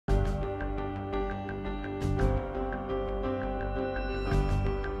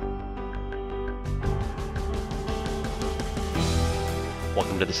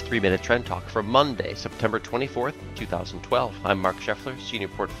Welcome to this 3-minute trend talk for Monday, September 24th, 2012. I'm Mark Scheffler, Senior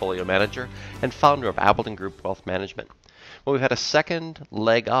Portfolio Manager and founder of Appleton Group Wealth Management. Well, we've had a second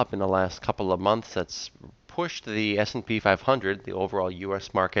leg up in the last couple of months that's pushed the S&P 500, the overall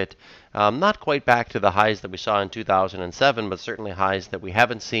U.S. market, not quite back to the highs that we saw in 2007, but certainly highs that we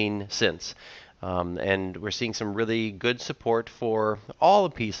haven't seen since. And we're seeing some really good support for all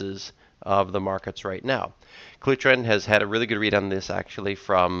the pieces of the markets right now. clearTREND has had a really good read on this actually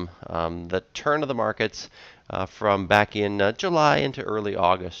from the turn of the markets from back in July into early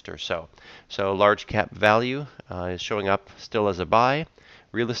August or so. So large cap value is showing up still as a buy,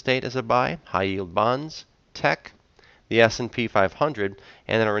 real estate as a buy, high yield bonds, tech, the S&P 500,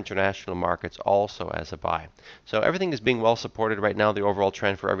 and then our international markets also as a buy. So everything is being well supported right now. The overall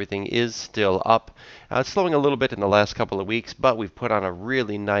trend for everything is still up. It's slowing a little bit in the last couple of weeks, but we've put on a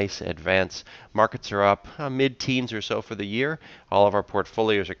really nice advance. Markets are up mid-teens or so for the year. All of our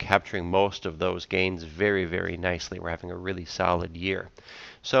portfolios are capturing most of those gains very, very nicely. We're having a really solid year.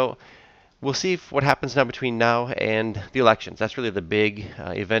 So we'll see what happens now between now and the elections. That's really the big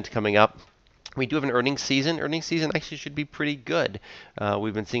event coming up. We do have an earnings season. Earnings season actually should be pretty good.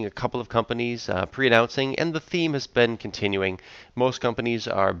 We've been seeing a couple of companies pre-announcing, and the theme has been continuing. Most companies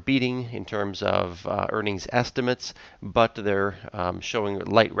are beating in terms of earnings estimates, but they're showing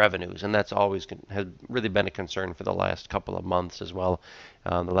light revenues, and that's always has really been a concern for the last couple of months as well.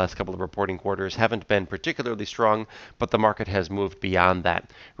 The last couple of reporting quarters haven't been particularly strong, but the market has moved beyond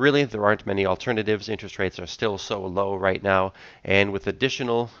that. Really, there aren't many alternatives. Interest rates are still so low right now, and with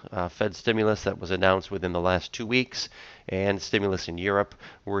additional Fed stimulus that was announced within the last 2 weeks and stimulus in Europe,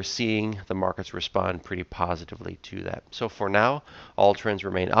 we're seeing the markets respond pretty positively to that. So for now, all trends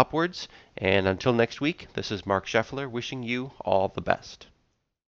remain upwards, and until next week, this is Mark Scheffler wishing you all the best.